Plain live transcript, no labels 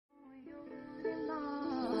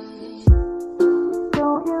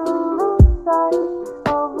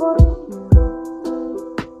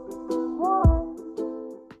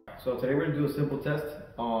today we're going to do a simple test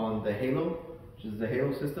on the Halo, which is the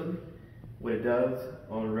Halo system, what it does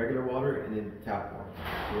on regular water and in tap water.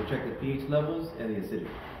 So we'll check the pH levels and the acidity.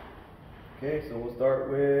 Okay, so we'll start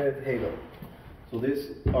with Halo. So this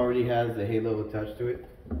already has the Halo attached to it.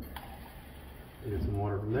 Get some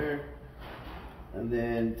water from there. And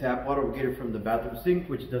then tap water, we'll get it from the bathroom sink,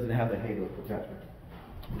 which doesn't have the Halo attachment.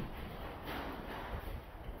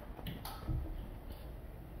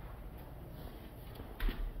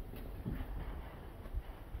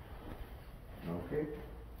 Okay,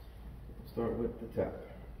 start with the tap.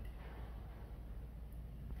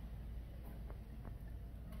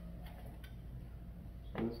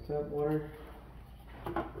 So this tap water,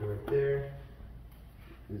 right there.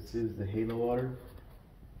 This is the Halo water.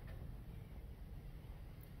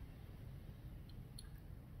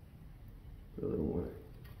 Put a little more.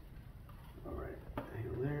 Alright,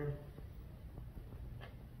 Halo there.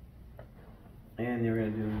 And then we're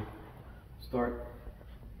going to do start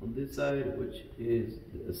on this side, which is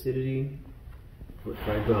the acidity. Put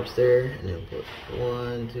 5 drops there, and then put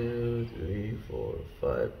 1, 2, 3, 4,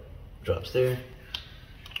 5 drops there.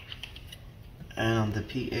 And on the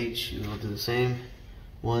pH, we'll do the same.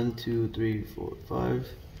 1, 2, 3, 4, 5.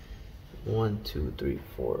 1, 2, 3,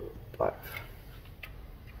 4, 5.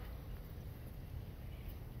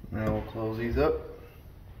 Now we'll close these up.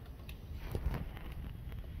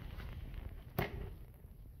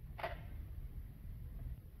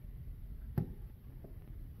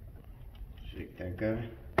 Shake that guy.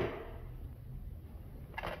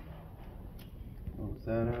 Close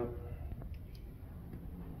that up.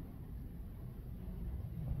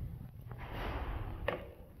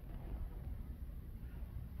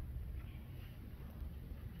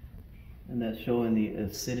 And that's showing the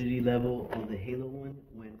acidity level on the Halo one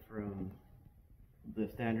went from the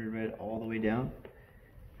standard red all the way down.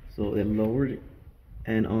 So it lowered it.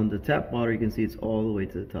 And on the tap water, you can see it's all the way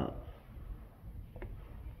to the top.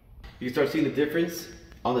 You start seeing the difference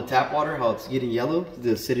on the tap water, how it's getting yellow.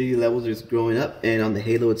 The acidity levels are growing up, and on the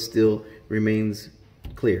Halo, it still remains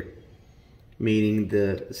clear, meaning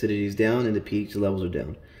the acidity is down and the pH levels are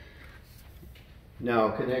down.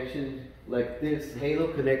 Now, connection like this,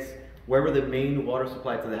 Halo connects wherever the main water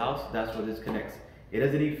supply to the house, that's where this connects. It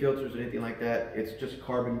doesn't need filters or anything like that. It's just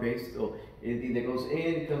carbon based, so anything that goes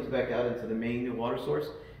in comes back out into the main water source,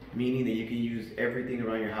 meaning that you can use everything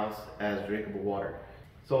around your house as drinkable water.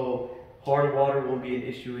 So hard water won't be an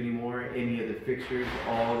issue anymore. Any of the fixtures,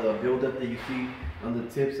 all the buildup that you see on the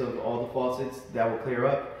tips of all the faucets, that will clear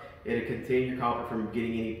up. It'll contain your copper from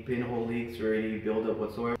getting any pinhole leaks or any buildup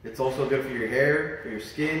whatsoever. It's also good for your hair, for your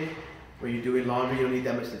skin. When you're doing laundry, you don't need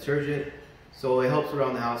that much detergent. So it helps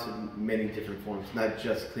around the house in many different forms, not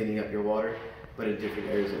just cleaning up your water, but in different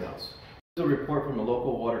areas of the house. This is a report from a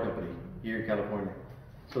local water company here in California.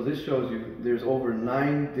 So this shows you there's over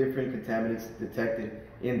 9 different contaminants detected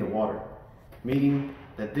in the water, meaning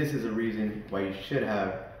that this is a reason why you should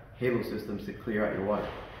have Halo systems to clear out your water.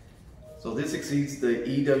 So this exceeds the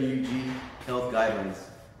EWG health guidelines,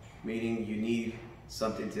 meaning you need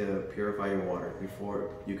something to purify your water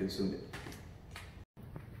before you consume it.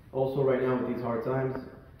 Also, right now with these hard times,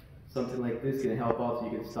 something like this can help out, so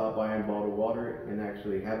you can stop buying bottled water and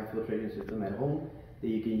actually have a filtration system at home that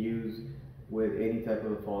you can use with any type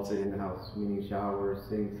of faucet in the house, meaning showers,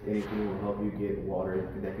 sinks, anything will help you get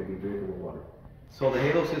water that could be drinkable water. So the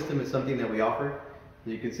Halo system is something that we offer.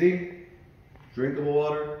 As you can see, drinkable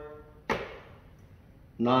water,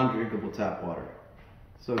 non-drinkable tap water.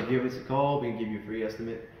 So give us a call, we can give you a free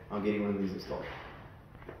estimate on getting one of these installed.